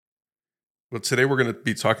Well, today we're going to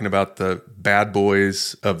be talking about the bad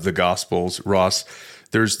boys of the Gospels, Ross.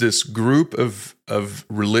 There's this group of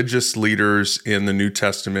religious leaders in the New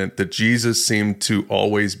Testament that Jesus seemed to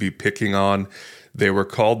always be picking on. They were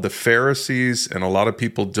called the Pharisees, and a lot of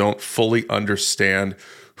people don't fully understand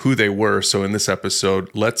who they were. So in this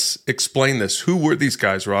episode, let's explain this. Who were these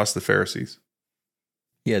guys, Ross, the Pharisees?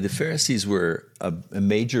 Yeah, the Pharisees were a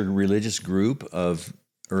major religious group of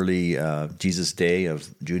early Jesus' day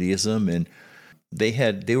of Judaism, and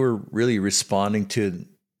they were really responding to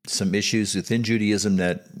some issues within Judaism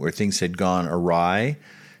where things had gone awry.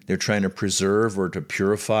 They're trying to preserve or to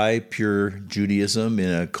purify pure Judaism in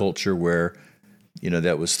a culture where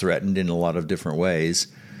that was threatened in a lot of different ways.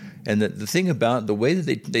 And the thing about the way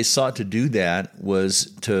that they sought to do that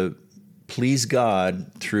was to please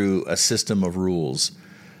God through a system of rules.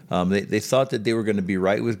 They thought that they were going to be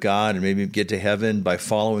right with God and maybe get to heaven by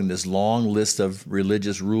following this long list of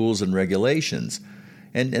religious rules and regulations.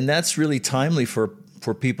 And that's really timely for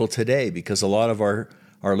people today, because a lot of our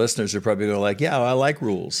listeners are probably going yeah, I like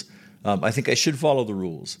rules. I think I should follow the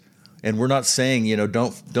rules. And we're not saying,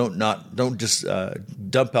 don't just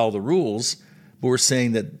dump all the rules, but we're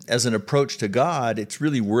saying that as an approach to God, it's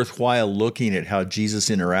really worthwhile looking at how Jesus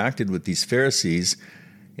interacted with these Pharisees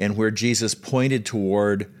and where Jesus pointed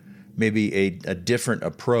toward maybe a different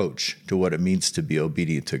approach to what it means to be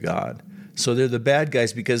obedient to God. So they're the bad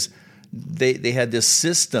guys because they had this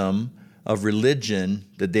system of religion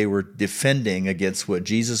that they were defending against what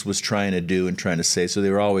Jesus was trying to do and trying to say. So they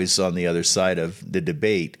were always on the other side of the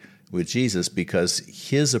debate with Jesus because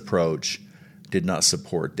his approach did not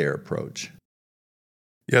support their approach.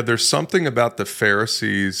 Yeah, there's something about the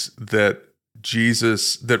Pharisees that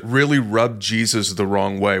really rubbed Jesus the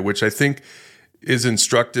wrong way, which I think is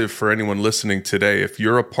instructive for anyone listening today. If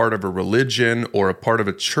you're a part of a religion or a part of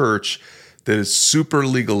a church that is super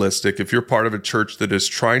legalistic, if you're part of a church that is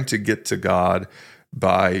trying to get to God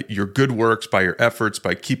by your good works, by your efforts,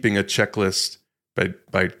 by keeping a checklist,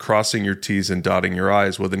 by crossing your T's and dotting your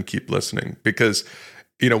I's, well, then keep listening. Because,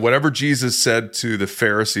 whatever Jesus said to the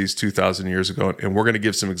Pharisees 2,000 years ago, and we're going to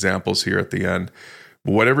give some examples here at the end,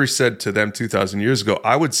 but whatever he said to them 2,000 years ago,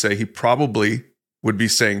 I would say he probably would be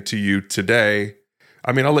saying to you today.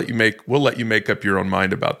 I mean, we'll let you make up your own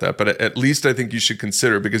mind about that, but at least I think you should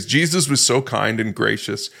consider, because Jesus was so kind and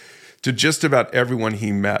gracious to just about everyone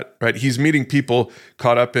he met, right? He's meeting people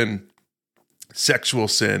caught up in sexual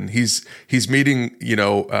sin. He's meeting,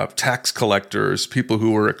 tax collectors, people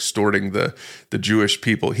who were extorting the Jewish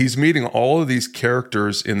people. He's meeting all of these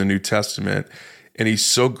characters in the New Testament, and he's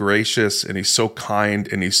so gracious and he's so kind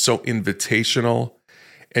and he's so invitational.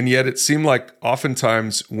 And yet it seemed like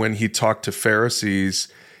oftentimes when he talked to Pharisees,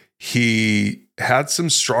 he had some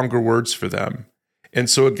stronger words for them. And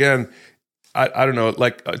so again, I don't know,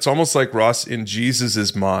 it's almost like, Ross, in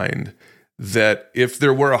Jesus's mind, that if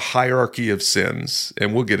there were a hierarchy of sins,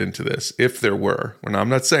 and we'll get into this, if there were, and I'm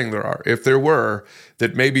not saying there are, if there were,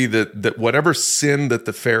 that maybe that whatever sin that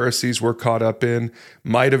the Pharisees were caught up in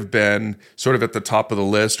might have been sort of at the top of the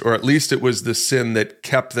list, or at least it was the sin that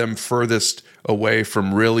kept them furthest away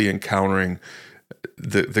from really encountering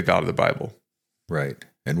the God of the Bible. Right.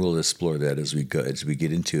 And we'll explore that as we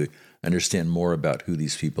get into it, understand more about who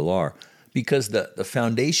these people are. Because the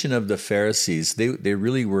foundation of the Pharisees, they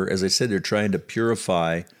really were, as I said, they're trying to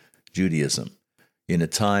purify Judaism in a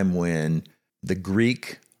time when the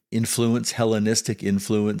Greek influence, Hellenistic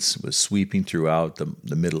influence, was sweeping throughout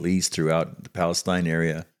the Middle East, throughout the Palestine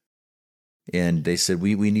area. And they said,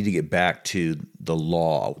 we need to get back to the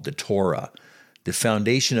law, the Torah. The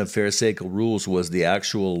foundation of Pharisaical rules was the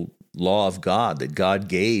actual law of God that God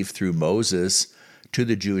gave through Moses to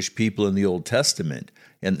the Jewish people in the Old Testament.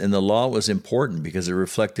 And the law was important because it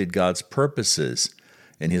reflected God's purposes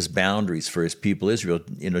and his boundaries for his people Israel.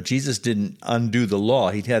 Jesus didn't undo the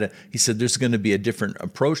law. He said there's going to be a different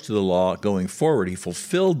approach to the law going forward. He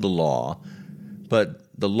fulfilled the law, but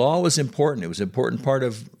the law was important. It was an important part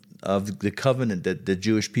of the covenant that the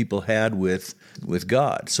Jewish people had with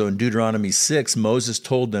God. So in Deuteronomy 6, Moses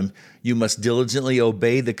told them, you must diligently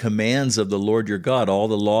obey the commands of the Lord your God, all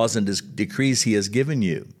the laws and decrees he has given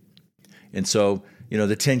you. And so,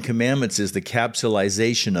 the 10 Commandments is the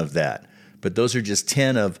capsulization of that. But those are just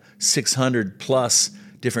 10 of 600 plus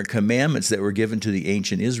different commandments that were given to the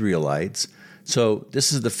ancient Israelites. So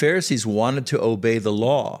the Pharisees wanted to obey the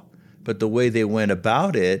law, but the way they went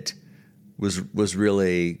about it was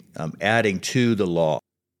really adding to the law.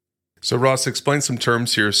 So Ross, explain some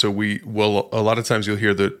terms here. So a lot of times you'll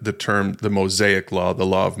hear the term, the Mosaic law, the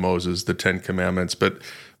law of Moses, the 10 Commandments, but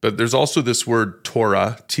there's also this word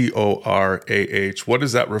Torah, Torah. What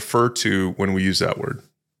does that refer to when we use that word?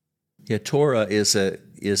 Yeah, Torah is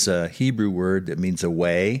a Hebrew word that means a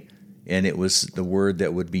way, and it was the word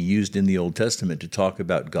that would be used in the Old Testament to talk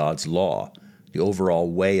about God's law, the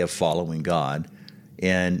overall way of following God.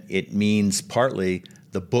 And it means partly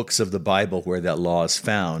the books of the Bible where that law is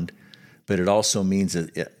found, but it also means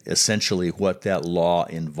essentially what that law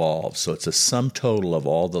involves. So it's a sum total of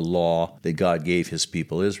all the law that God gave his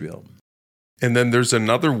people Israel. And then there's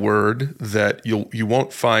another word that you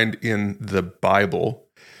won't find in the Bible,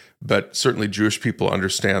 but certainly Jewish people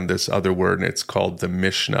understand this other word, and it's called the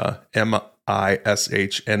Mishnah, Mishnah.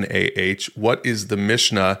 What is the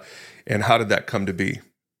Mishnah, and how did that come to be?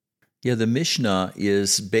 Yeah, the Mishnah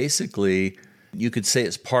is basically, you could say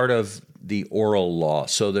it's part of the oral law.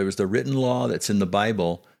 So there was the written law that's in the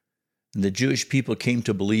Bible, and the Jewish people came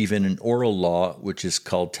to believe in an oral law, which is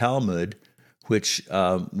called Talmud, which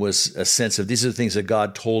was a sense of these are the things that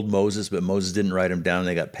God told Moses, but Moses didn't write them down.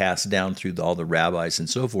 They got passed down through all the rabbis and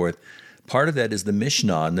so forth. Part of that is the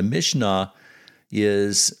Mishnah, and the Mishnah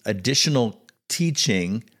is additional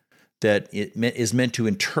teaching that is meant to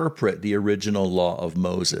interpret the original law of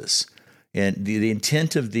Moses. And the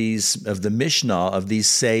intent of the Mishnah, of these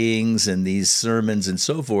sayings and these sermons and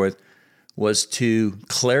so forth, was to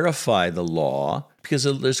clarify the law, because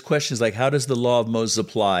there's questions like, how does the law of Moses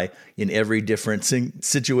apply in every different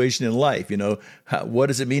situation in life? What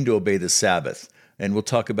does it mean to obey the Sabbath? And we'll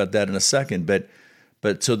talk about that in a second.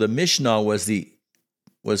 But so the Mishnah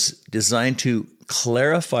was designed to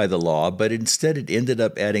clarify the law, but instead it ended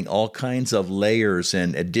up adding all kinds of layers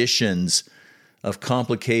and additions of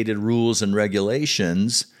complicated rules and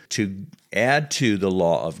regulations to add to the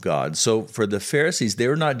law of God. So for the Pharisees, they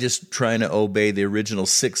were not just trying to obey the original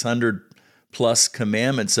 600 plus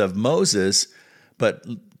commandments of Moses, but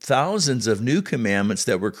thousands of new commandments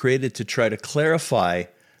that were created to try to clarify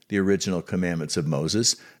the original commandments of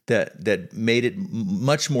Moses that made it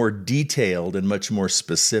much more detailed and much more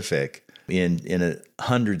specific in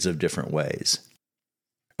hundreds of different ways.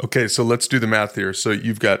 Okay, so let's do the math here. So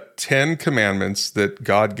you've got 10 commandments that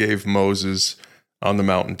God gave Moses on the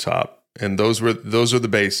mountaintop, and those are the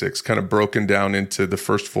basics, kind of broken down into the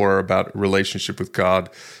first 4 are about relationship with God.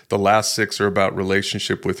 The last 6 are about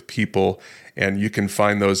relationship with people, and you can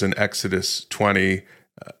find those in Exodus 20.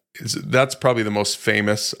 That's probably the most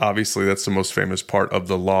famous. Obviously, that's the most famous part of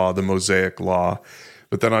the law, the Mosaic law.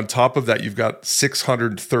 But then on top of that, you've got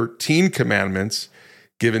 613 commandments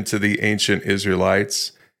given to the ancient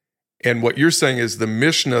Israelites. And what you're saying is the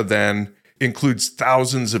Mishnah then includes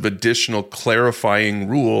thousands of additional clarifying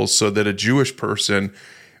rules so that a Jewish person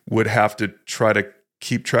would have to try to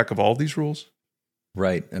keep track of all these rules?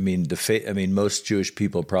 Right. I mean, most Jewish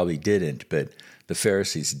people probably didn't, but the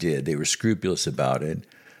Pharisees did. They were scrupulous about it.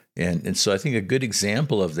 And so I think a good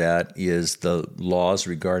example of that is the laws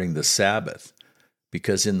regarding the Sabbath.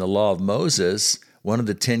 Because in the law of Moses, one of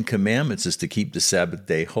the 10 commandments is to keep the Sabbath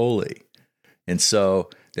day holy. And so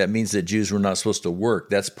that means that Jews were not supposed to work.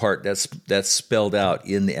 That's spelled out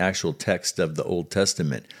in the actual text of the Old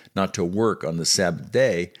Testament, not to work on the Sabbath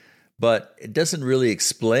day. But it doesn't really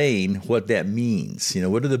explain what that means.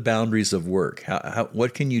 What are the boundaries of work?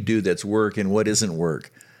 What can you do that's work and what isn't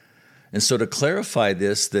work? And so to clarify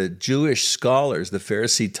this, the Jewish scholars, the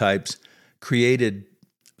Pharisee types, created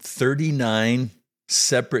 39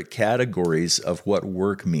 separate categories of what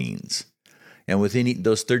work means. And within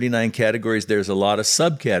those 39 categories, there's a lot of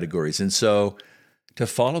subcategories. And so to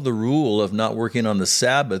follow the rule of not working on the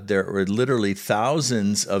Sabbath, there are literally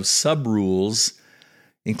thousands of sub-rules,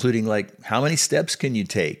 including like how many steps can you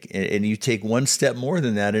take? And you take one step more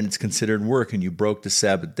than that and it's considered work and you broke the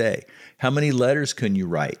Sabbath day. How many letters can you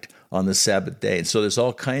write on the Sabbath day? And so there's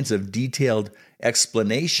all kinds of detailed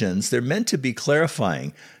explanations. They're meant to be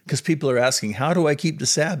clarifying because people are asking, how do I keep the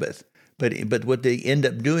Sabbath? But what they end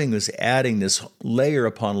up doing is adding this layer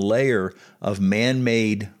upon layer of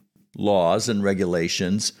man-made laws and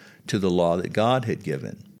regulations to the law that God had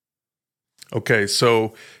given. Okay,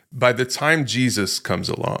 so by the time Jesus comes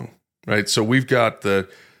along, right? So we've got the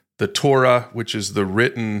Torah, which is the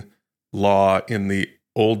written law in the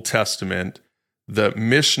Old Testament, the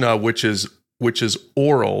Mishnah, which is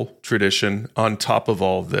oral tradition on top of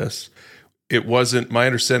all of this. It wasn't, my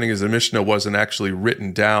understanding is the Mishnah wasn't actually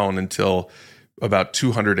written down until about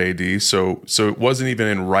 200 AD. So it wasn't even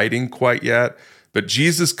in writing quite yet. But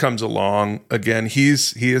Jesus comes along again. He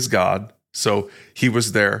is God. So he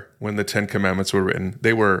was there when the 10 Commandments were written.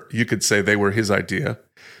 You could say they were his idea.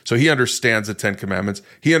 So he understands the 10 Commandments.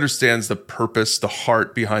 He understands the purpose, the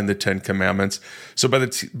heart behind the 10 Commandments. So by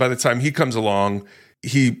the time he comes along,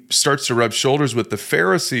 he starts to rub shoulders with the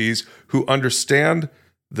Pharisees who understand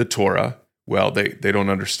the Torah, well, they don't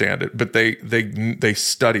understand it, but they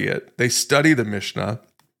study it. They study the Mishnah,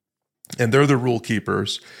 and they're the rule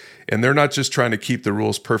keepers. And they're not just trying to keep the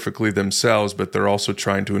rules perfectly themselves, but they're also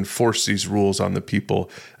trying to enforce these rules on the people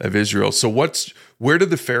of Israel. So where did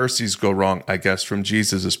the Pharisees go wrong, I guess, from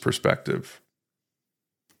Jesus' perspective?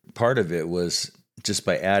 Part of it was just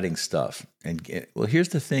by adding stuff. And well, here's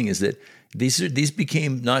the thing is that these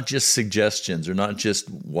became not just suggestions or not just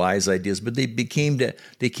wise ideas, but they came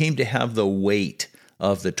to have the weight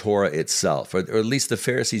of the Torah itself, or at least the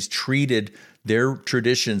Pharisees treated their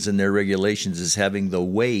traditions and their regulations as having the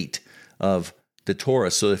weight of the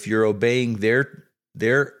Torah. So if you're obeying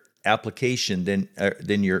their application,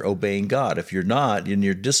 then you're obeying God. If you're not, then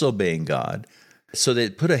you're disobeying God. So they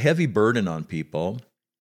put a heavy burden on people.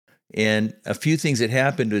 And a few things that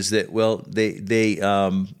happened was that, well, they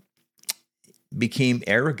became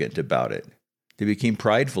arrogant about it. They became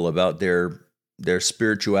prideful about their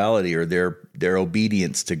spirituality or their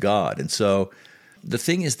obedience to God. And so the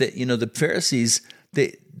thing is that, the Pharisees,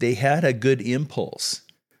 they had a good impulse.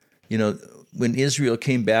 When Israel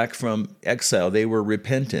came back from exile, they were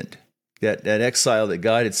repentant. That exile that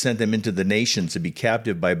God had sent them into the nations to be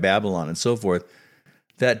captive by Babylon and so forth,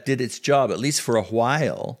 that did its job, at least for a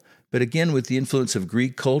while. But again, with the influence of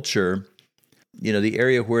Greek culture, the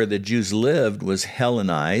area where the Jews lived was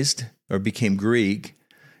Hellenized or became Greek,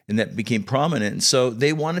 and that became prominent. And so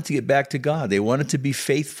they wanted to get back to God. They wanted to be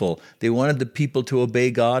faithful. They wanted the people to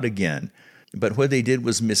obey God again. But what they did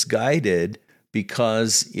was misguided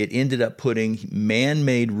because it ended up putting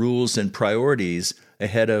man-made rules and priorities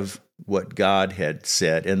ahead of what God had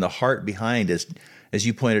said. And the heart behind, as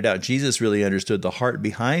you pointed out, Jesus really understood the heart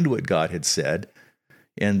behind what God had said.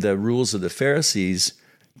 And the rules of the Pharisees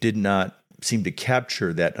did not seem to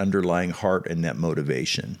capture that underlying heart and that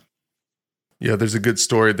motivation. Yeah, there's a good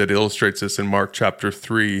story that illustrates this in Mark chapter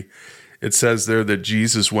 3. It says there that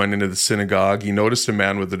Jesus went into the synagogue. He noticed a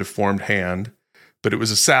man with a deformed hand, but it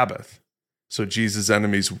was a Sabbath. So Jesus'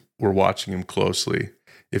 enemies were watching him closely.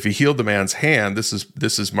 If he healed the man's hand, this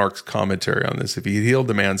is Mark's commentary on this. If he healed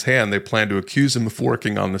the man's hand, they planned to accuse him of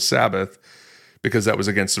working on the Sabbath because that was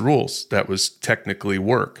against the rules. That was technically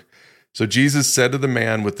work. So Jesus said to the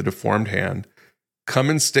man with the deformed hand, come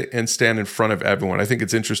and stand in front of everyone. I think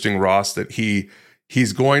it's interesting, Ross, that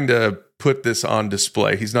he's going to put this on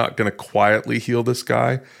display. He's not going to quietly heal this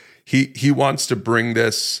guy. He wants to bring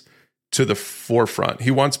this to the forefront.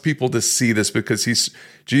 He wants people to see this because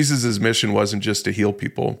Jesus's mission wasn't just to heal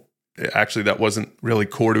people. Actually, that wasn't really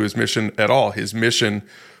core to his mission at all. His mission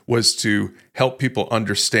was to help people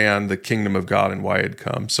understand the kingdom of God and why it had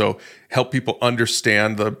come. So help people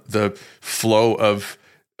understand the flow of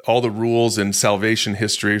all the rules in salvation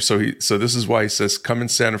history. So this is why he says, come and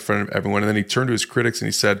stand in front of everyone. And then he turned to his critics and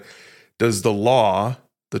he said, does the law,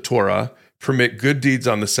 the Torah, permit good deeds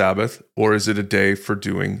on the Sabbath, or is it a day for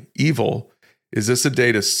doing evil? Is this a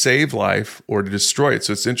day to save life or to destroy it?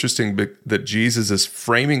 So it's interesting that Jesus is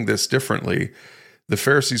framing this differently. The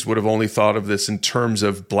Pharisees would have only thought of this in terms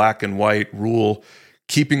of black and white rule,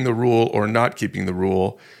 keeping the rule or not keeping the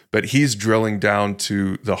rule, but he's drilling down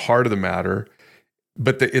to the heart of the matter.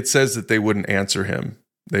 But it says that they wouldn't answer him.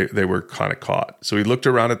 They were kind of caught. So he looked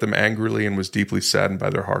around at them angrily and was deeply saddened by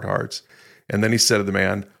their hard hearts. And then he said to the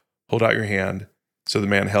man, hold out your hand. So the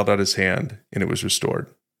man held out his hand and it was restored.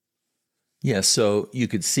 Yeah, so you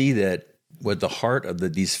could see that what the heart of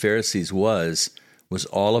these Pharisees was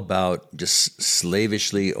all about just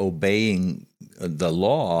slavishly obeying the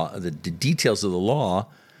law, the details of the law,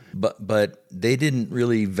 but they didn't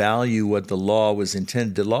really value what the law was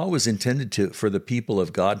intended. The law was intended for the people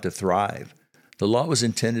of God to thrive. The law was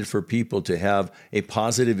intended for people to have a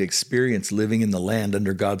positive experience living in the land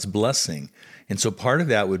under God's blessing. And so part of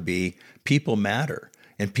that would be people matter,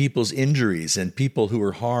 and people's injuries and people who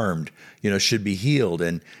were harmed, should be healed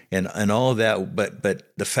and all of that. But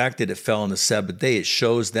the fact that it fell on the Sabbath day, it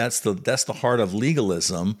shows that's the heart of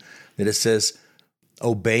legalism, that it says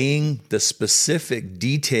obeying the specific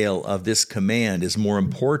detail of this command is more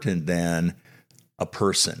important than a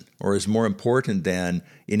person, or is more important than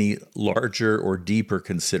any larger or deeper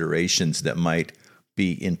considerations that might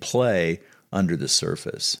be in play under the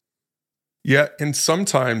surface. Yeah, and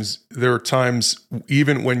sometimes there are times,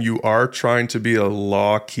 even when you are trying to be a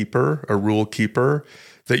law keeper, a rule keeper,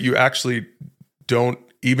 that you actually don't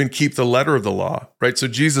even keep the letter of the law, right? So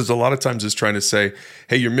Jesus a lot of times is trying to say,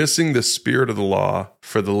 hey, you're missing the spirit of the law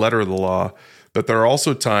for the letter of the law, but there are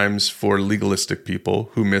also times for legalistic people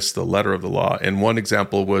who miss the letter of the law. And one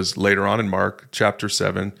example was later on in Mark chapter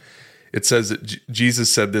 7. It says that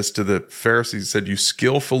Jesus said this to the Pharisees. He said, you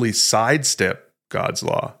skillfully sidestep God's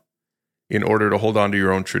law in order to hold on to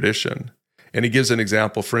your own tradition. And he gives an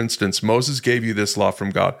example. For instance, Moses gave you this law from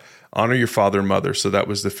God: honor your father and mother. So that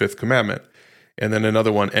was the fifth commandment. And then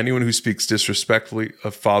another one: anyone who speaks disrespectfully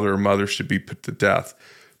of father or mother should be put to death.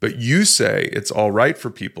 But you say it's all right for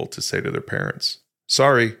people to say to their parents,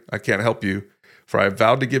 sorry, I can't help you, for I have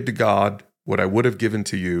vowed to give to God what I would have given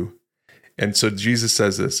to you. And so Jesus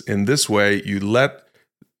says this: in this way, you let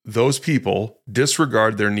those people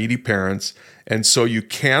disregard their needy parents, and so you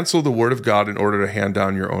cancel the word of God in order to hand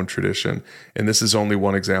down your own tradition. And this is only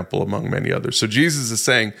one example among many others. So Jesus is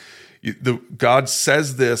saying, God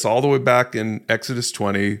says this all the way back in Exodus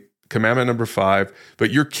 20, commandment number 5, but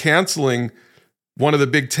you're canceling one of the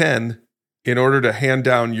big 10 in order to hand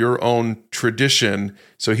down your own tradition.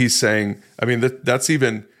 So he's saying, I mean, that's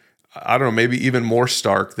even, I don't know, maybe even more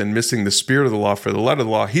stark than missing the spirit of the law for the letter of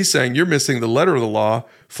the law. He's saying you're missing the letter of the law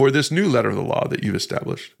for this new letter of the law that you've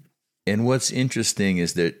established. And what's interesting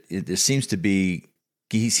is that there seems to be,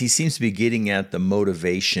 he seems to be getting at the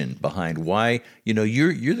motivation behind why,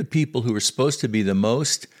 you're the people who are supposed to be the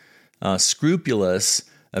most scrupulous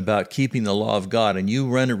about keeping the law of God, and you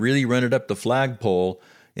really run it up the flagpole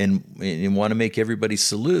and want to make everybody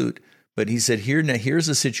salute. But he said, here's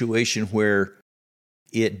a situation where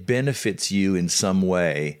it benefits you in some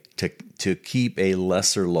way to keep a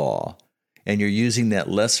lesser law, and you're using that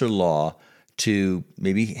lesser law to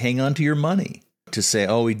maybe hang on to your money, to say,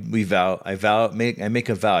 oh, I make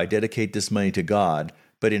a vow, I dedicate this money to God,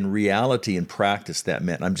 but in reality, in practice, that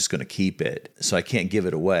meant I'm just going to keep it, so I can't give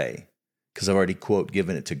it away because I've already, quote,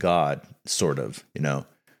 given it to God, sort of,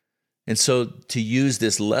 And so to use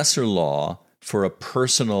this lesser law for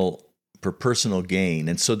personal gain,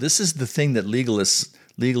 and so this is the thing that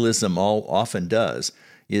legalism often does,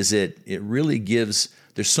 is it really gives,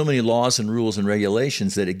 there's so many laws and rules and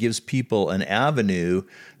regulations that it gives people an avenue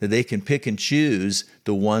that they can pick and choose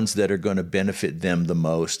the ones that are going to benefit them the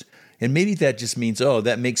most. And maybe that just means, oh,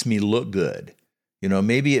 that makes me look good.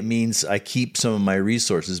 Maybe it means I keep some of my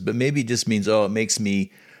resources, but maybe it just means, oh, it makes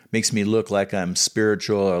me look like I'm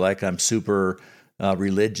spiritual or like I'm super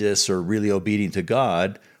religious or really obedient to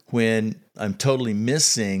God, when I'm totally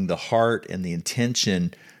missing the heart and the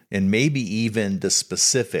intention and maybe even the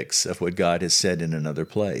specifics of what God has said in another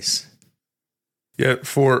place. Yeah,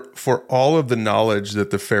 for all of the knowledge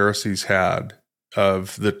that the Pharisees had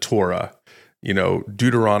of the Torah,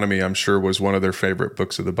 Deuteronomy, I'm sure, was one of their favorite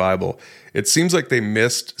books of the Bible. It seems like they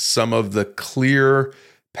missed some of the clear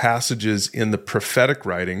passages in the prophetic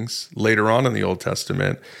writings later on in the Old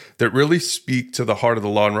Testament that really speak to the heart of the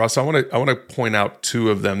law. And Ross, I want to point out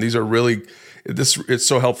two of them. These are really, it's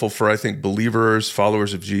so helpful for, I think, believers,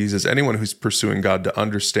 followers of Jesus, anyone who's pursuing God, to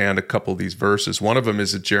understand a couple of these verses. One of them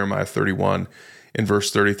is at Jeremiah 31 in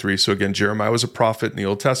verse 33. So again, Jeremiah was a prophet in the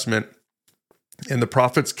Old Testament, and the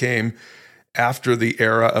prophets came after the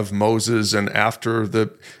era of Moses and after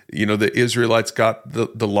the Israelites got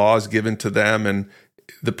the laws given to them. And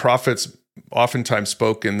the prophets oftentimes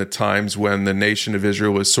spoke in the times when the nation of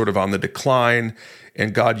Israel was sort of on the decline,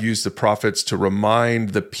 and God used the prophets to remind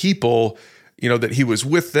the people, that he was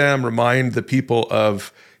with them, remind the people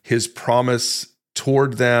of his promise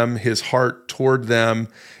toward them, his heart toward them.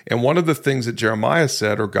 And one of the things that Jeremiah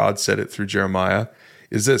said, or God said it through Jeremiah,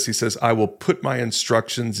 is this. He says, I will put my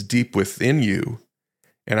instructions deep within you,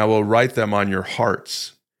 and I will write them on your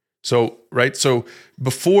hearts. So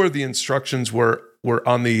before, the instructions were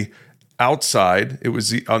on the outside. It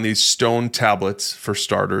was on these stone tablets, for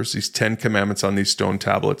starters, these 10 commandments on these stone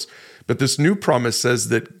tablets. But this new promise says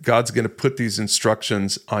that God's going to put these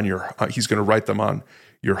instructions he's going to write them on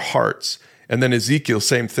your hearts. And then Ezekiel,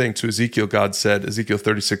 same thing. To Ezekiel, God said, Ezekiel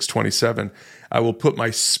 36:27, I will put my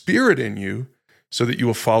spirit in you so that you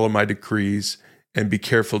will follow my decrees and be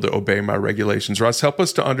careful to obey my regulations. Ross, help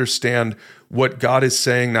us to understand what God is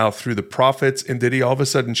saying now through the prophets. And did he all of a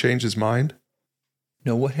sudden change his mind?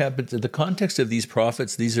 No, what happened? The context of these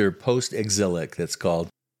prophets, these are post-exilic, that's called,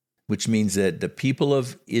 which means that the people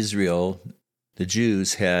of Israel, the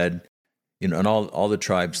Jews, had, and all the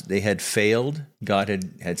tribes, they had failed. God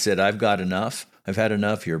had said, I've got enough. I've had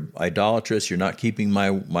enough. You're idolatrous. You're not keeping my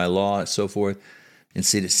law, and so forth. And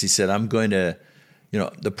he said, I'm going to,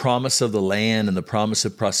 the promise of the land and the promise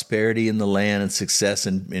of prosperity in the land and success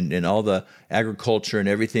and all the agriculture and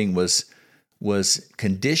everything was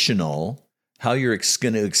conditional. How you're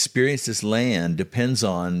going to experience this land depends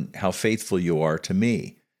on how faithful you are to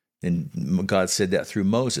me. And God said that through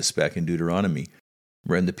Moses back in Deuteronomy,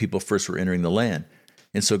 when the people first were entering the land.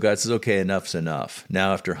 And so God says, okay, enough's enough.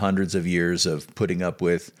 Now, after hundreds of years of putting up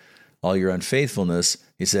with all your unfaithfulness,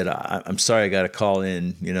 he said, I'm sorry, I got to call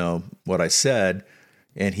in, what I said.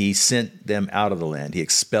 And he sent them out of the land. He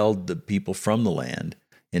expelled the people from the land.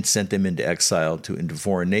 and sent them into exile into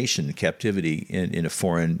foreign nation, captivity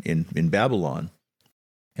in Babylon.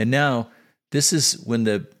 And now this is when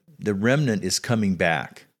the remnant is coming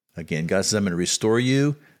back. Again, God says, I'm going to restore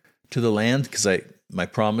you to the land, because my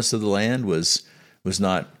promise of the land was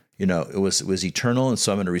not, it was eternal, and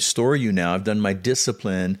so I'm going to restore you now. I've done my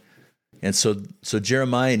discipline. And so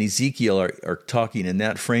Jeremiah and Ezekiel are talking in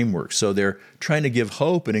that framework. So they're trying to give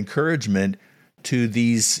hope and encouragement to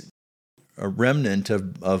these a remnant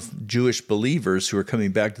of Jewish believers who are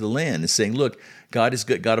coming back to the land and saying, look, God has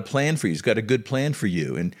got a plan for you. He's got a good plan for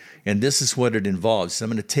you. And this is what it involves. So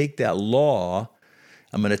I'm going to take that law,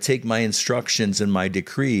 I'm going to take my instructions and my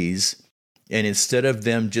decrees, and instead of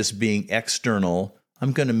them just being external,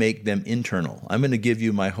 I'm going to make them internal. I'm going to give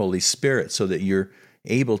you my Holy Spirit so that you're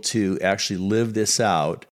able to actually live this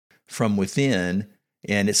out from within,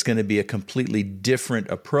 and it's going to be a completely different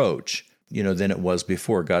approach, than it was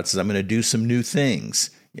before. God says, I'm going to do some new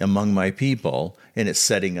things among my people, and it's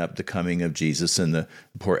setting up the coming of Jesus and the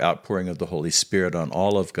outpouring of the Holy Spirit on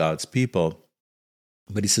all of God's people.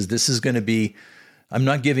 But he says, this is going to be, I'm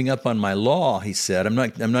not giving up on my law, he said. I'm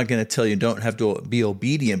not going to tell you don't have to be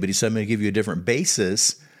obedient, but he said, I'm going to give you a different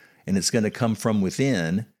basis, and it's going to come from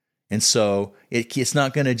within. And so it's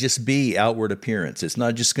not going to just be outward appearance. It's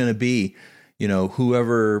not just going to be,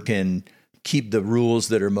 whoever can keep the rules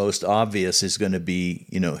that are most obvious is going to be,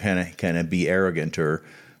 kind of be arrogant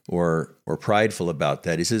or prideful about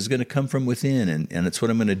that. He says it's going to come from within, and it's what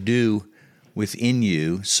I'm going to do within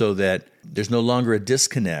you so that there's no longer a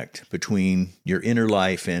disconnect between your inner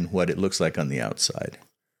life and what it looks like on the outside.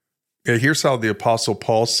 Yeah, here's how the Apostle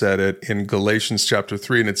Paul said it in Galatians chapter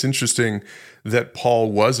 3, and it's interesting that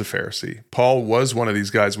Paul was a Pharisee. Paul was one of these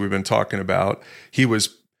guys we've been talking about. He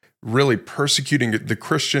was really persecuting the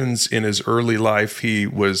Christians in his early life. He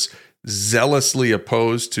was zealously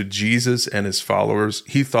opposed to Jesus and his followers.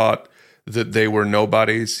 He thought that they were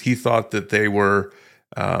nobodies. He thought that they were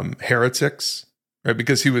heretics, right?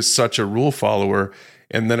 Because he was such a rule follower.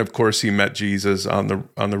 And then, of course, he met Jesus on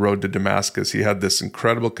the road to Damascus. He had this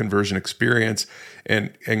incredible conversion experience,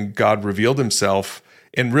 and God revealed himself.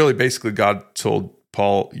 And really, basically, God told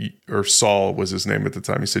Paul, or Saul was his name at the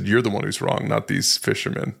time. He said, you're the one who's wrong, not these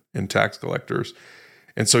fishermen and tax collectors.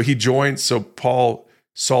 And so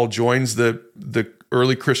Saul joins the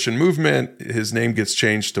early Christian movement. His name gets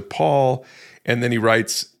changed to Paul. And then he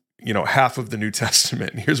writes, half of the New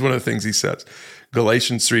Testament. And here's one of the things he says.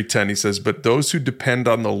 Galatians 3:10, he says, but those who depend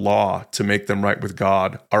on the law to make them right with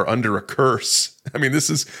God are under a curse. I mean, this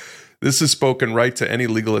is spoken right to any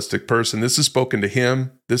legalistic person. This is spoken to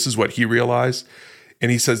him. This is what he realized.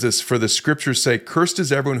 And he says this, for the scriptures say, cursed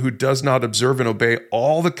is everyone who does not observe and obey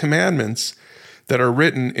all the commandments that are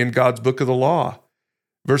written in God's book of the law.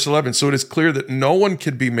 Verse 11, so it is clear that no one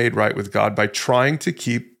can be made right with God by trying to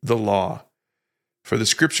keep the law. For the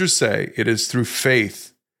scriptures say it is through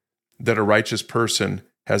faith that a righteous person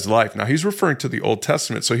has life. Now he's referring to the Old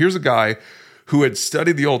Testament. So here's a guy who had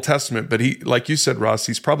studied the Old Testament, but he, like you said, Ross,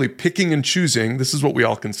 he's probably picking and choosing. This is what we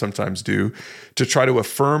all can sometimes do to try to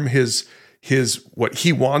affirm his what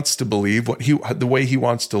he wants to believe, the way he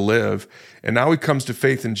wants to live. And now he comes to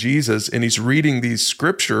faith in Jesus, and he's reading these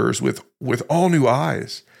scriptures with all new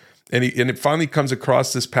eyes. And it finally comes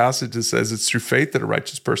across this passage that says it's through faith that a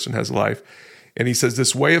righteous person has life. And he says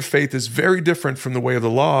this way of faith is very different from the way of the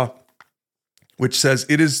law, which says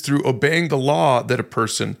it is through obeying the law that a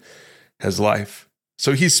person has life.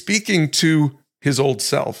 So he's speaking to his old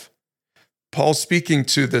self. Paul's speaking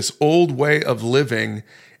to this old way of living,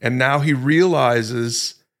 and now he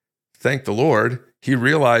realizes, thank the Lord, he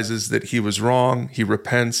realizes that he was wrong. He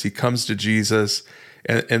repents. He comes to Jesus.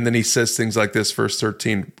 And then he says things like this, verse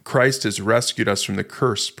 13, Christ has rescued us from the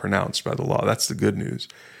curse pronounced by the law. That's the good news.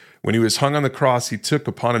 When he was hung on the cross, he took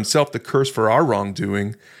upon himself the curse for our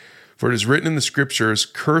wrongdoing. For it is written in the scriptures,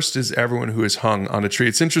 cursed is everyone who is hung on a tree.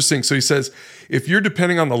 It's interesting. So he says, if you're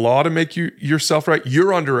depending on the law to make yourself right,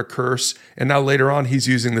 you're under a curse. And now later on, he's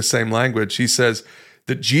using the same language. He says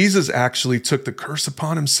that Jesus actually took the curse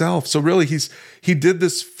upon himself. So really, he did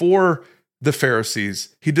this for the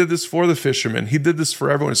Pharisees. He did this for the fishermen. He did this for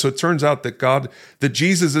everyone. So it turns out that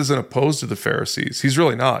Jesus isn't opposed to the Pharisees. He's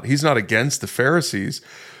really not. He's not against the Pharisees.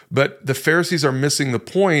 But the Pharisees are missing the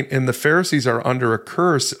point, and the Pharisees are under a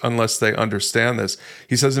curse unless they understand this.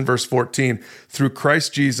 He says in verse 14, through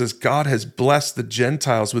Christ Jesus, God has blessed the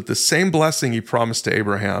Gentiles with the same blessing he promised to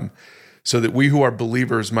Abraham, so that we who are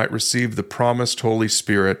believers might receive the promised Holy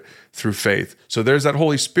Spirit through faith. So there's that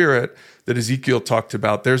Holy Spirit that Ezekiel talked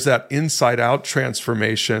about. There's that inside-out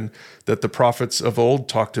transformation that the prophets of old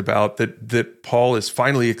talked about that Paul has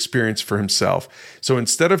finally experienced for himself. So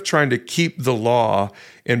instead of trying to keep the law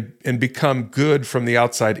and become good from the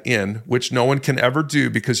outside in, which no one can ever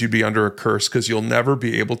do because you'd be under a curse because you'll never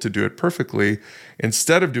be able to do it perfectly,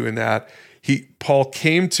 instead of doing that, Paul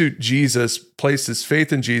came to Jesus, placed his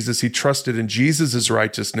faith in Jesus. He trusted in Jesus'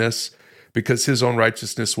 righteousness because his own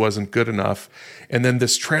righteousness wasn't good enough. And then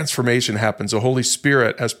this transformation happens. The Holy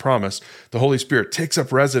Spirit, as promised, the Holy Spirit takes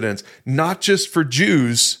up residence, not just for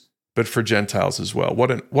Jews, but for Gentiles as well. What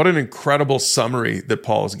an incredible summary that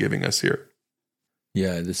Paul is giving us here.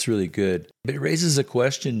 Yeah, that's really good. But it raises a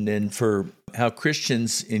question then for how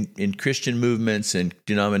Christians in Christian movements and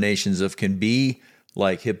denominations can be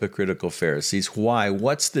like hypocritical Pharisees. Why?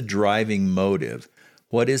 What's the driving motive?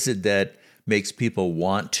 What is it that makes people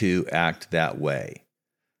want to act that way?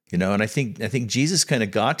 And I think Jesus kind of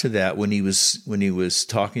got to that when he was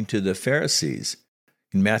talking to the Pharisees.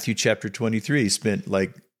 In Matthew chapter 23, he spent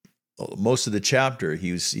like most of the chapter,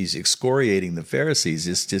 he's excoriating the Pharisees,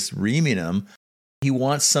 just reaming them. He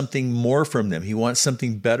wants something more from them. He wants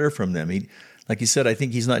something better from them. Like you said, I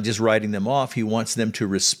think he's not just writing them off. He wants them to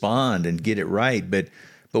respond and get it right. But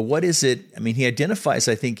what is it? I mean, he identifies,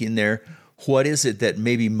 I think, in there, what is it that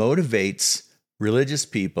maybe motivates religious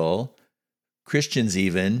people, Christians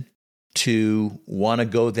even, to want to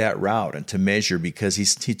go that route and to measure? Because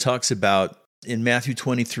he talks about in Matthew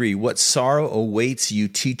 23, what sorrow awaits you,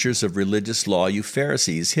 teachers of religious law, you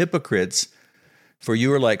Pharisees, hypocrites, for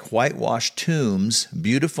you are like whitewashed tombs,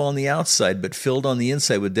 beautiful on the outside, but filled on the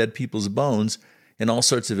inside with dead people's bones and all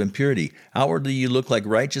sorts of impurity. Outwardly you look like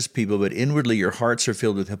righteous people, but inwardly your hearts are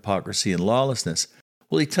filled with hypocrisy and lawlessness.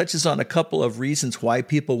 Well, he touches on a couple of reasons why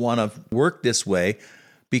people want to work this way,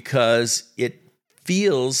 because it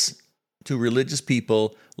feels to religious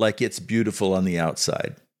people like it's beautiful on the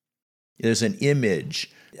outside. There's an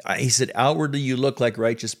image. He said, outwardly you look like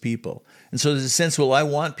righteous people. And so there's a sense, well, I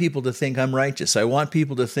want people to think I'm righteous. I want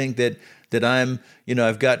people to think that I'm,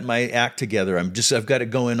 I've got my act together. I've got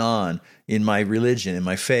it going on in my religion, in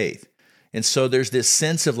my faith. And so there's this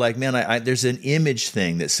sense of like, man, there's an image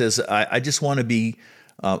thing that says, I just want to be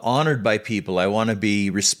honored by people. I want to be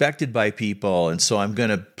respected by people. And so I'm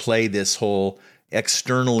going to play this whole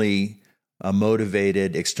externally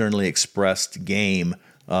motivated, externally expressed game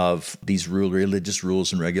of these religious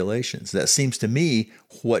rules and regulations. That seems to me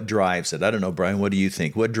what drives it. I don't know, Brian, what do you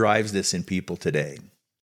think? What drives this in people today?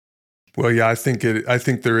 Well, yeah, I think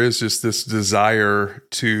there is just this desire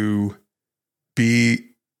to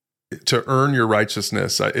earn your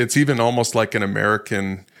righteousness. It's even almost like an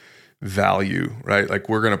American value, right? Like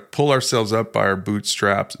we're going to pull ourselves up by our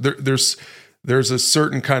bootstraps. There's a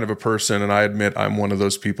certain kind of a person, and I admit I'm one of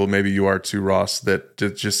those people, maybe you are too, Ross, that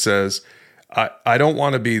just says, I don't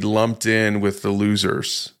want to be lumped in with the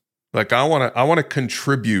losers. Like I want to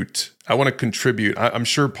contribute. I'm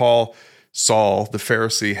sure Saul, the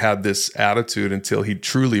Pharisee, had this attitude until he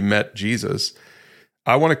truly met Jesus.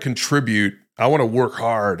 I want to contribute. I want to work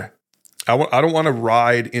hard. I don't want to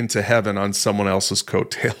ride into heaven on someone else's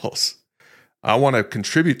coattails. I want to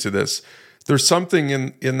contribute to this. There's something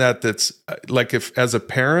in that's like, if as a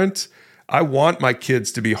parent, I want my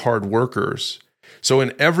kids to be hard workers. So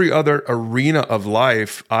in every other arena of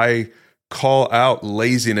life, I call out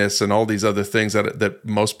laziness and all these other things that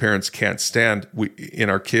most parents can't stand in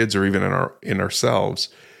our kids or even in ourselves.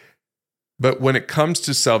 But when it comes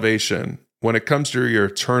to salvation, when it comes to your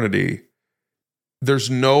eternity,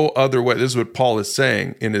 there's no other way. This is what Paul is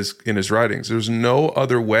saying in his writings. There's no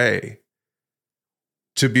other way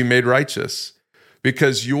to be made righteous,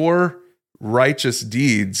 because your righteous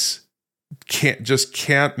deeds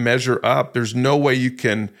can't measure up. There's no way you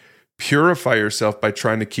can purify yourself by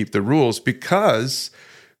trying to keep the rules, because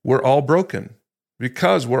we're all broken,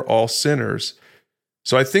 because we're all sinners.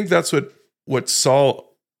 So I think that's what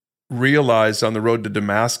Saul realized on the road to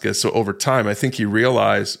Damascus. So over time, I think he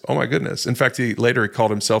realized, oh my goodness. In fact, he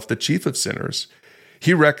called himself the chief of sinners.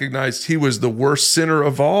 He recognized he was the worst sinner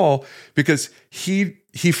of all, because he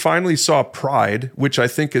finally saw pride, which I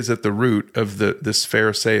think is at the root of this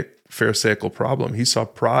Pharisaical problem. He saw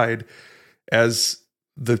pride as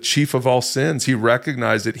the chief of all sins. He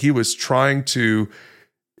recognized that he was trying to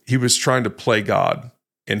play God,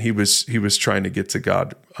 and he was trying to get to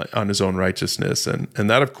God on his own righteousness. And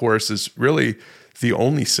that, of course, is really the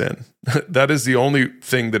only sin. That is the only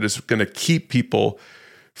thing that is going to keep people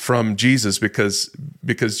from Jesus, because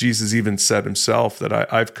Jesus even said himself that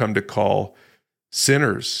I've come to call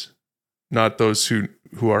sinners, not those who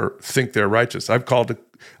think they're righteous. I've come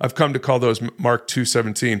to call those, Mark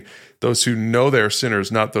 2:17, those who know they're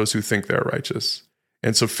sinners, not those who think they're righteous.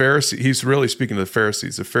 And so he's really speaking to the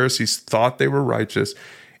Pharisees. The Pharisees thought they were righteous.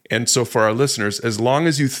 And so for our listeners, as long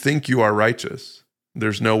as you think you are righteous,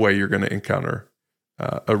 there's no way you're going to encounter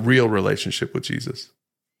a real relationship with Jesus.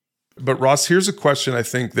 But Ross, here's a question I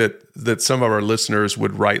think that some of our listeners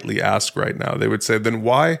would rightly ask right now. They would say, then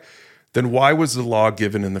why was the law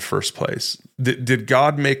given in the first place? Did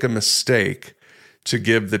God make a mistake to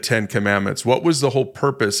give the 10 Commandments? What was the whole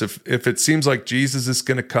purpose? If it seems like Jesus is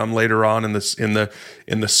going to come later on in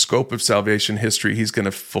the scope of salvation history, he's going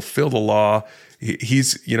to fulfill the law.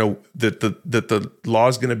 He's, that the law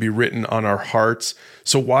is going to be written on our hearts.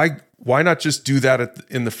 So why not just do that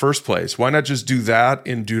in the first place? Why not just do that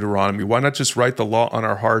in Deuteronomy? Why not just write the law on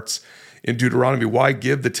our hearts in Deuteronomy? Why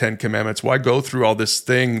give the 10 Commandments? Why go through all this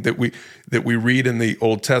thing that we read in the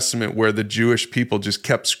Old Testament where the Jewish people just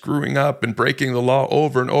kept screwing up and breaking the law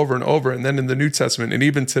over and over and over? And then in the New Testament, and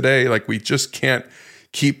even today, like, we just can't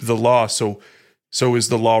keep the law. So is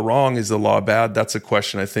the law wrong? Is the law bad? That's a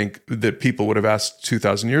question I think that people would have asked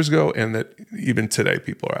 2,000 years ago, and that even today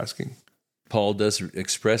people are asking. Paul does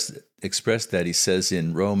express that. He says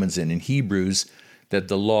in Romans and in Hebrews that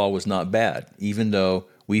the law was not bad, even though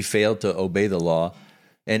we failed to obey the law.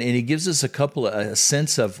 And he gives us a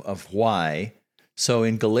sense of why. So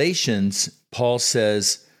in Galatians, Paul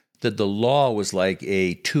says that the law was like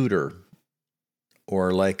a tutor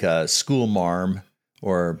or like a school marm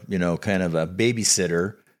or, kind of a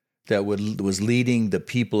babysitter that was leading the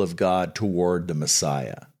people of God toward the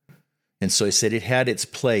Messiah. And so he said it had its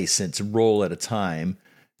place, its role at a time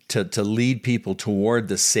to lead people toward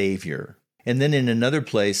the Savior. And then in another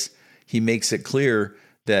place, he makes it clear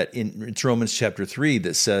that it's Romans chapter 3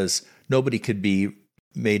 that says nobody could be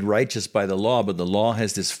made righteous by the law, but the law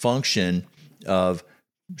has this function of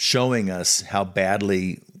showing us how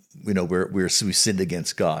badly we sinned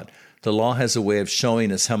against God. The law has a way of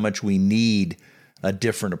showing us how much we need a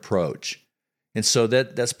different approach. And so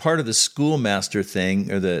that's part of the schoolmaster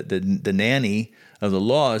thing, or the nanny of the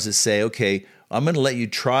law, is to say, okay, I'm going to let you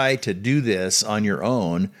try to do this on your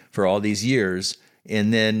own for all these years,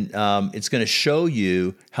 and then it's going to show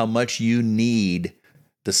you how much you need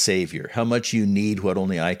the Savior, how much you need what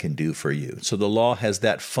only I can do for you. So the law has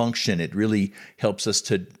that function. It really helps us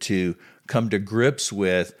to come to grips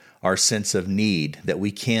with our sense of need, that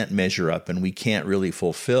we can't measure up and we can't really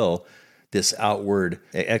fulfill this outward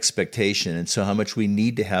expectation. And so how much we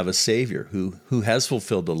need to have a Savior who has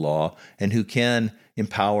fulfilled the law and who can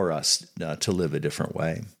empower us to live a different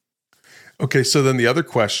way. Okay, so then the other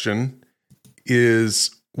question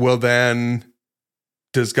is, well, then,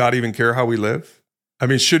 does God even care how we live? I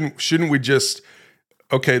mean, shouldn't we just,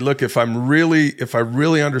 okay, look, if I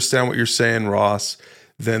really understand what you're saying, Ross,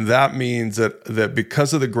 then that means that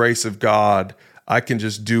because of the grace of God, I can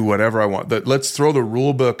just do whatever I want. Let's throw the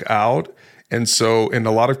rule book out. And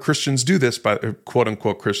a lot of Christians do this, quote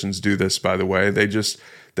unquote Christians do this, by the way.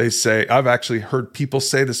 They say, I've actually heard people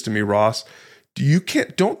say this to me, Ross,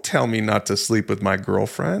 don't tell me not to sleep with my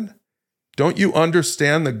girlfriend. Don't you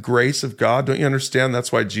understand the grace of God? Don't you understand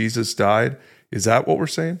that's why Jesus died? Is that what we're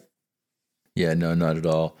saying? Yeah, no, not at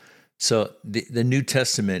all. So the New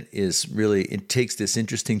Testament it takes this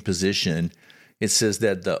interesting position. It says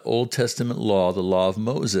that the Old Testament law, the law of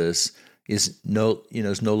Moses, is no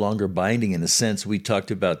longer binding in a sense. We talked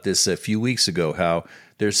about this a few weeks ago, how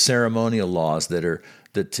there's ceremonial laws that are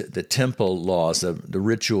the temple laws, the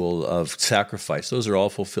ritual of sacrifice. Those are all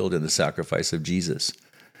fulfilled in the sacrifice of Jesus.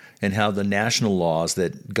 And how the national laws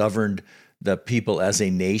that governed the people as a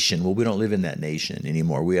nation, well, we don't live in that nation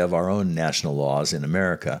anymore. We have our own national laws in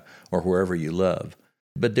America or wherever you live.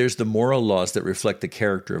 But there's the moral laws that reflect the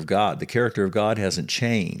character of God. The character of God hasn't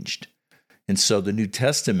changed. And so the New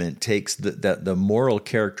Testament takes the moral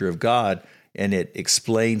character of God and it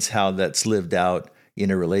explains how that's lived out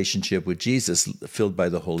in a relationship with Jesus, filled by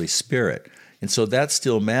the Holy Spirit. And so that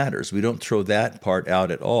still matters. We don't throw that part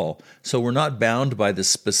out at all. So we're not bound by the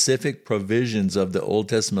specific provisions of the Old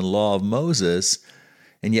Testament law of Moses,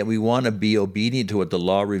 and yet we want to be obedient to what the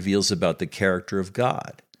law reveals about the character of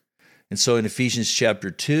God. And so in Ephesians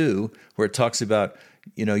chapter 2, where it talks about,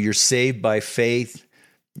 you're saved by faith,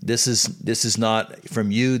 this is not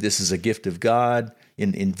from you, this is a gift of God,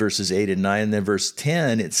 in verses 8 and 9. And then verse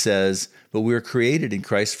 10, it says, but we are created in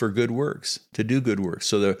Christ for good works, to do good works.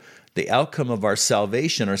 So the outcome of our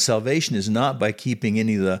salvation is not by keeping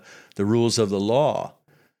any of the rules of the law,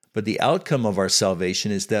 but the outcome of our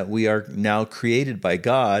salvation is that we are now created by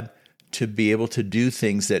God to be able to do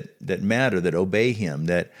things that matter, that obey Him,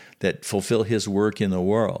 that fulfill His work in the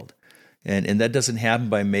world. And that doesn't happen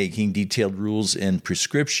by making detailed rules and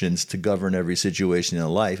prescriptions to govern every situation in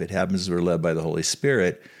life. It happens as we're led by the Holy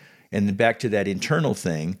Spirit. And then back to that internal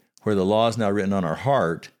thing, where the law is now written on our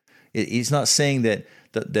heart. He's not saying that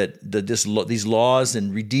these laws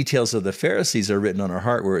and details of the Pharisees are written on our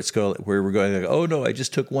heart, where we're going like, oh no, I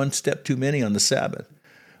just took one step too many on the Sabbath.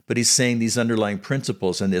 But he's saying these underlying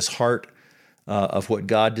principles and this heart of what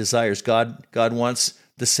God desires. God wants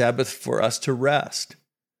the Sabbath for us to rest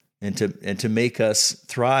and to make us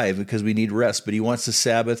thrive, because we need rest. But he wants the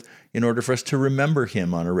Sabbath in order for us to remember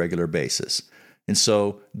him on a regular basis. And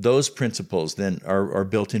so those principles then are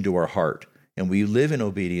built into our heart, and we live in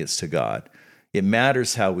obedience to God. It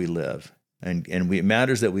matters how we live, and it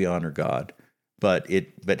matters that we honor God, but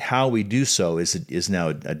how we do so is now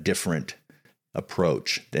a different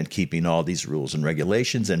approach than keeping all these rules and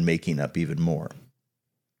regulations and making up even more.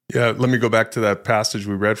 Yeah, let me go back to that passage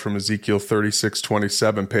we read from Ezekiel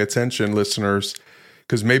 36:27. Pay attention, listeners,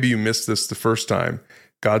 because maybe you missed this the first time.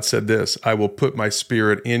 God said this, I will put my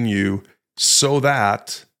spirit in you so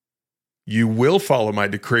that you will follow my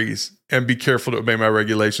decrees and be careful to obey my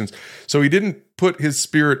regulations. So he didn't put his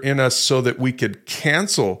spirit in us so that we could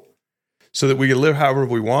cancel, so that we could live however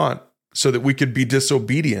we want, so that we could be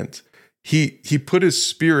disobedient. He put his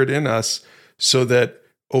spirit in us so that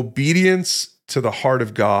obedience to the heart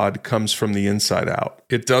of God comes from the inside out.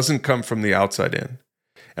 It doesn't come from the outside in.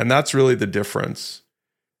 And that's really the difference.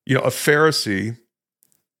 You know, a Pharisee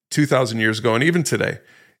 2,000 years ago, and even today,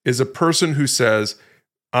 is a person who says,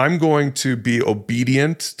 I'm going to be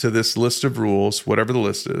obedient to this list of rules, whatever the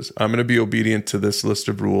list is. I'm going to be obedient to this list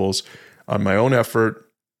of rules on my own effort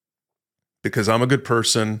because I'm a good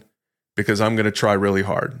person, because I'm going to try really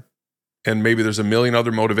hard. And maybe there's a million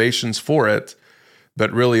other motivations for it,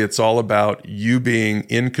 but really it's all about you being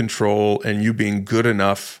in control and you being good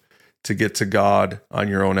enough to get to God on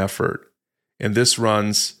your own effort. And this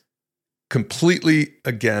runs completely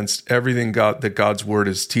against everything that God's word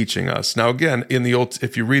is teaching us. Now, again,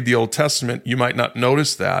 if you read the Old Testament, you might not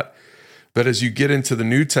notice that, but as you get into the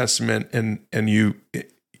New Testament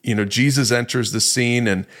and Jesus enters the scene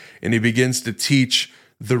and he begins to teach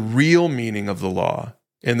the real meaning of the law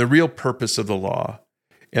and the real purpose of the law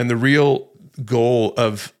and the real goal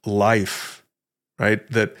of life, right?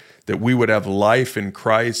 That we would have life in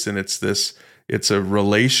Christ, and it's a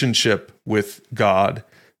relationship with God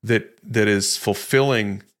that is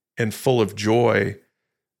fulfilling and full of joy.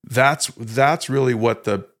 That's really what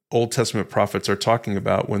the Old Testament prophets are talking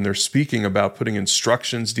about when they're speaking about putting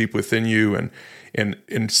instructions deep within you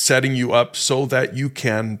and setting you up so that you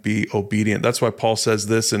can be obedient. That's why Paul says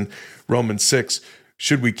this in Romans 6,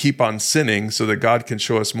 should we keep on sinning so that God can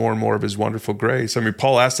show us more and more of his wonderful grace? I mean,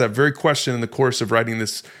 Paul asked that very question in the course of writing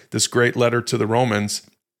this great letter to the Romans.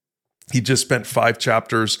 He just spent 5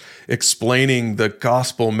 chapters explaining the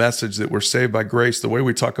gospel message that we're saved by grace. The way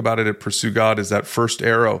we talk about it at Pursue God is that first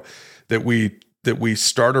arrow, that we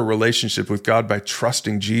start a relationship with God by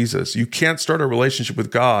trusting Jesus. You can't start a relationship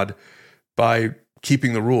with God by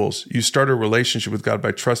keeping the rules. You start a relationship with God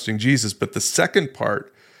by trusting Jesus. But the second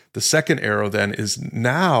part, the second arrow then is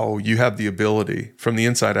now you have the ability from the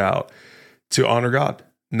inside out to honor God.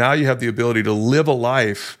 Now you have the ability to live a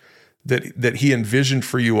life that he envisioned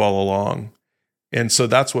for you all along. And so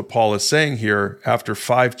that's what Paul is saying here. After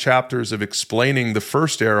 5 chapters of explaining the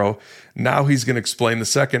first arrow, now he's going to explain the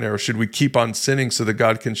second arrow. Should we keep on sinning so that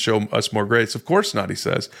God can show us more grace? Of course not, he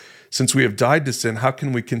says. Since we have died to sin, how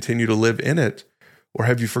can we continue to live in it? Or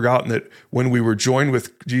have you forgotten that when we were joined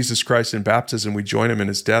with Jesus Christ in baptism, we join him in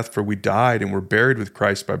his death, for we died and were buried with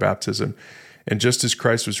Christ by baptism. And just as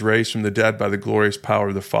Christ was raised from the dead by the glorious power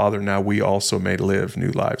of the Father, now we also may live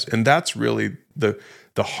new lives. And that's really the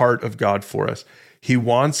heart of God for us. He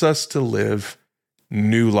wants us to live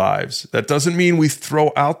new lives. That doesn't mean we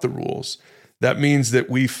throw out the rules. That means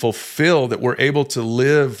that we fulfill, that we're able to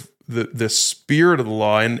live the spirit of the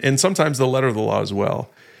law and sometimes the letter of the law as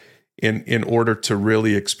well in order to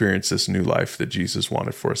really experience this new life that Jesus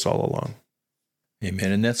wanted for us all along.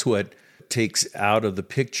 Amen. And that's what takes out of the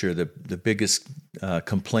picture the biggest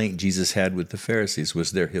complaint Jesus had with the Pharisees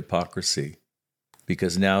was their hypocrisy,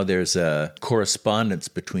 because now there's a correspondence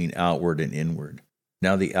between outward and inward.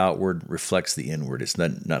 Now the outward reflects the inward. It's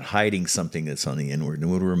not hiding something that's on the inward. And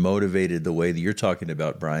when we're motivated the way that you're talking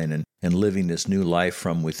about, Brian, and living this new life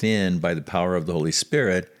from within by the power of the Holy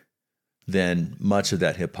Spirit, then much of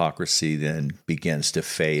that hypocrisy then begins to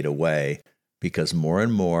fade away, because more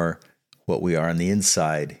and more what we are on the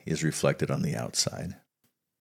inside is reflected on the outside.